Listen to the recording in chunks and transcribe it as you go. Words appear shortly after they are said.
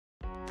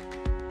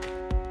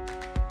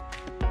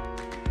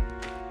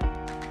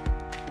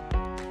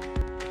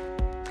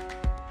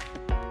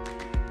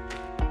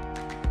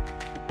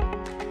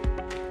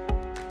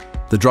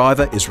The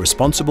driver is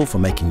responsible for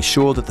making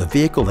sure that the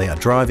vehicle they are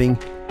driving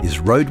is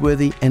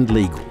roadworthy and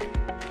legal.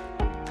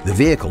 The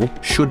vehicle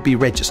should be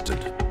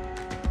registered.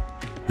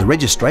 The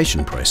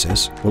registration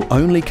process will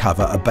only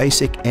cover a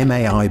basic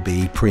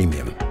MAIB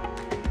premium.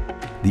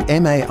 The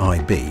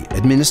MAIB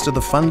administer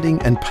the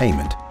funding and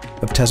payment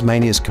of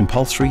Tasmania's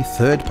compulsory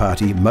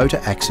third-party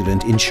motor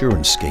accident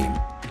insurance scheme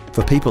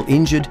for people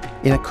injured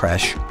in a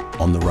crash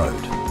on the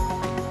road.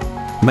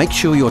 Make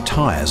sure your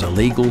tyres are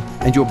legal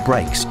and your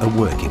brakes are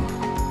working.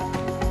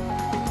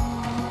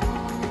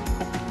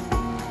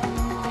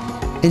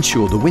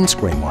 Ensure the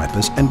windscreen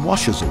wipers and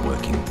washers are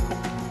working.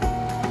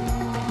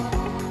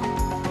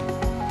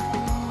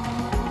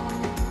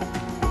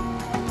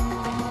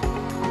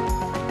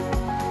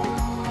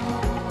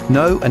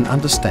 Know and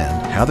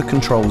understand how the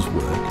controls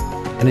work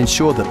and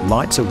ensure that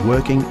lights are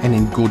working and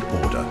in good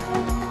order.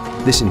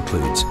 This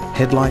includes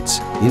headlights,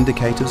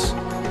 indicators,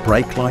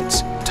 brake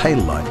lights, tail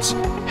lights,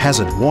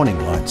 hazard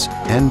warning lights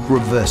and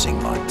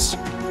reversing lights.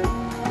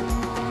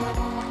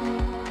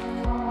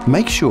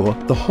 Make sure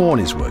the horn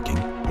is working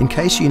in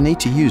case you need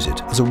to use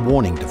it as a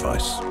warning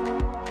device.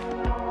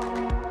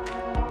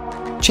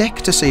 Check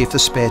to see if the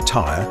spare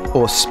tyre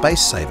or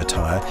space saver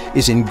tyre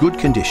is in good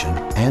condition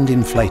and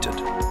inflated.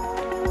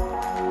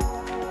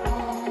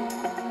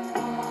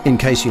 In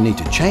case you need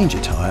to change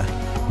a tyre,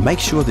 make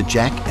sure the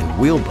jack and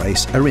wheel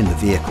brace are in the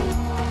vehicle.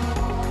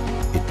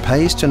 It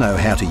pays to know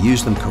how to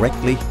use them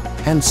correctly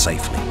and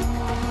safely.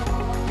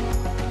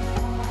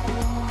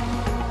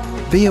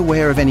 Be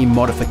aware of any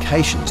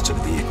modifications to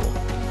the vehicle,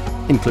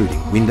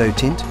 including window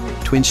tint,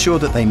 to ensure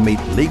that they meet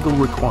legal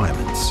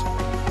requirements.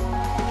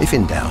 If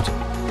in doubt,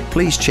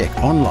 please check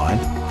online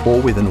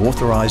or with an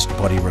authorised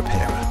body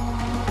repairer.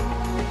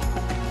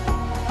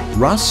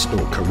 Rust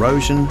or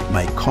corrosion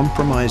may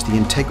compromise the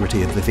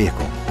integrity of the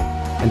vehicle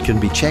and can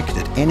be checked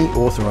at any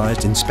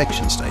authorised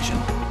inspection station.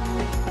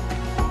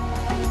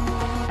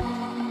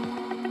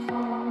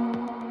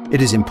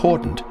 It is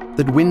important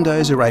that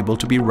windows are able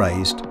to be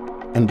raised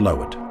and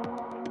lowered.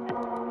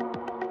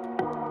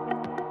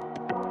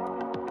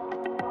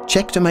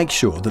 Check to make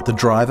sure that the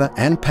driver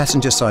and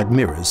passenger side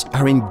mirrors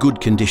are in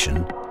good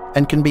condition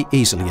and can be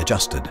easily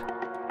adjusted.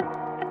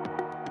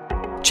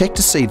 Check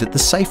to see that the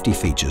safety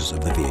features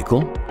of the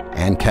vehicle,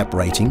 ANCAP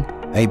rating,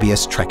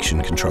 ABS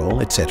traction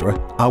control, etc.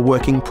 are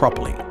working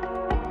properly.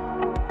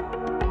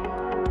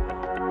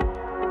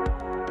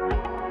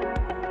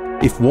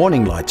 If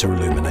warning lights are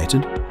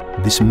illuminated,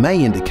 this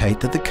may indicate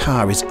that the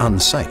car is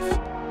unsafe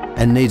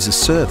and needs a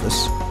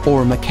service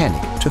or a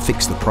mechanic to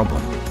fix the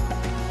problem.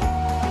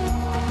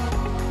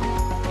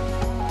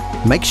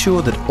 Make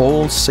sure that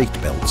all seat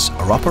belts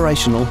are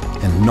operational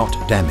and not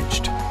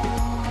damaged.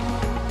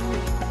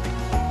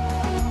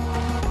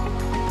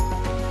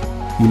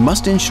 You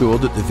must ensure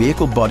that the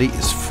vehicle body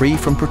is free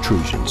from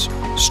protrusions,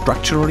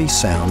 structurally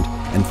sound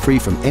and free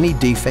from any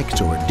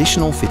defects or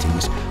additional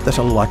fittings that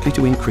are likely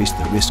to increase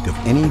the risk of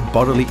any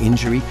bodily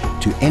injury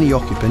to any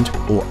occupant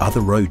or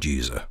other road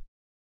user.